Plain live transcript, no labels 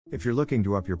If you're looking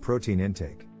to up your protein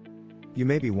intake, you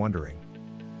may be wondering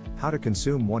how to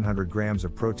consume 100 grams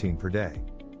of protein per day.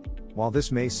 While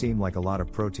this may seem like a lot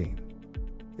of protein,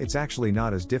 it's actually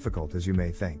not as difficult as you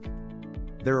may think.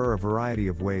 There are a variety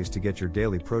of ways to get your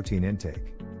daily protein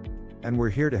intake, and we're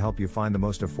here to help you find the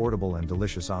most affordable and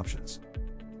delicious options.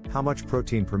 How much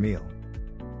protein per meal?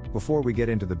 Before we get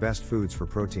into the best foods for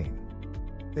protein,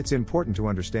 it's important to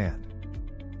understand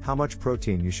how much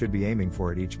protein you should be aiming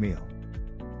for at each meal.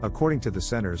 According to the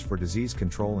Centers for Disease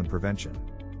Control and Prevention,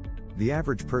 the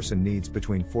average person needs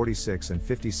between 46 and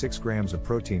 56 grams of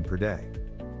protein per day.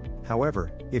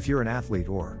 However, if you're an athlete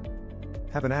or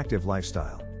have an active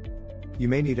lifestyle, you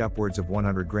may need upwards of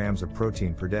 100 grams of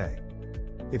protein per day.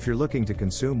 If you're looking to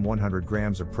consume 100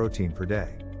 grams of protein per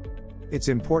day, it's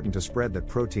important to spread that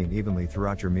protein evenly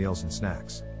throughout your meals and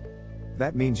snacks.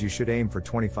 That means you should aim for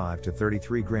 25 to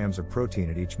 33 grams of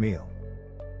protein at each meal,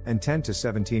 and 10 to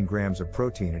 17 grams of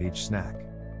protein at each snack.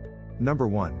 Number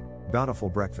 1. Bountiful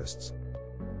breakfasts.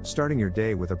 Starting your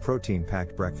day with a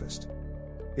protein-packed breakfast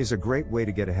is a great way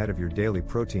to get ahead of your daily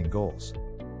protein goals.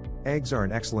 Eggs are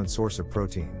an excellent source of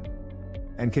protein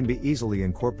and can be easily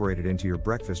incorporated into your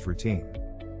breakfast routine.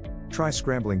 Try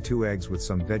scrambling 2 eggs with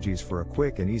some veggies for a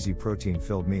quick and easy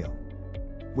protein-filled meal,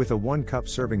 with a 1-cup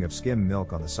serving of skim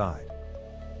milk on the side.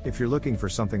 If you're looking for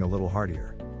something a little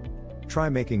heartier, try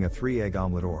making a 3-egg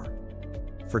omelet or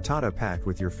frittata packed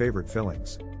with your favorite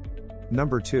fillings.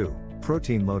 Number 2.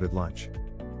 Protein-loaded lunch.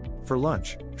 For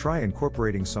lunch, try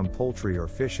incorporating some poultry or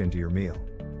fish into your meal.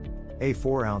 A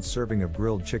 4-ounce serving of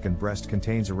grilled chicken breast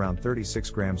contains around 36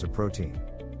 grams of protein,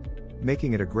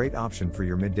 making it a great option for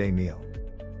your midday meal.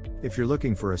 If you're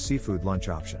looking for a seafood lunch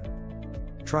option,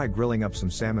 try grilling up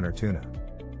some salmon or tuna.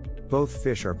 Both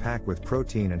fish are packed with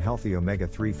protein and healthy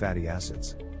omega-3 fatty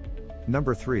acids.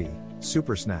 Number 3.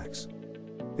 Super snacks.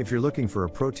 If you're looking for a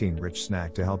protein-rich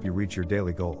snack to help you reach your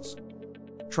daily goals,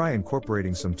 try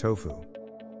incorporating some tofu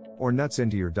or nuts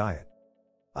into your diet.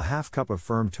 A half-cup of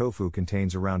firm tofu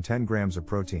contains around 10 grams of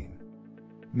protein,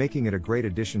 making it a great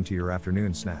addition to your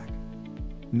afternoon snack.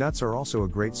 Nuts are also a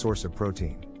great source of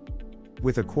protein,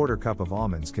 with a 1/4 cup of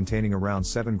almonds containing around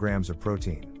 7 grams of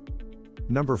protein.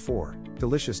 Number 4.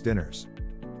 Delicious dinners.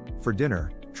 For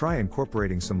dinner, try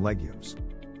incorporating some legumes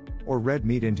or red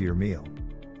meat into your meal.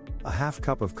 A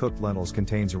half-cup of cooked lentils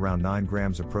contains around 9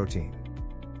 grams of protein,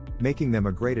 making them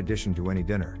a great addition to any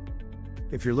dinner.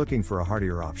 If you're looking for a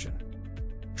heartier option,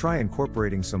 try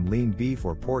incorporating some lean beef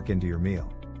or pork into your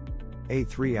meal. A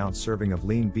 3-ounce serving of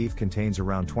lean beef contains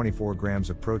around 24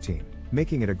 grams of protein,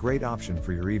 making it a great option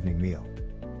for your evening meal.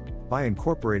 By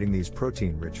incorporating these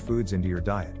protein-rich foods into your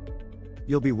diet,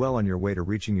 you'll be well on your way to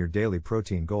reaching your daily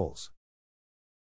protein goals.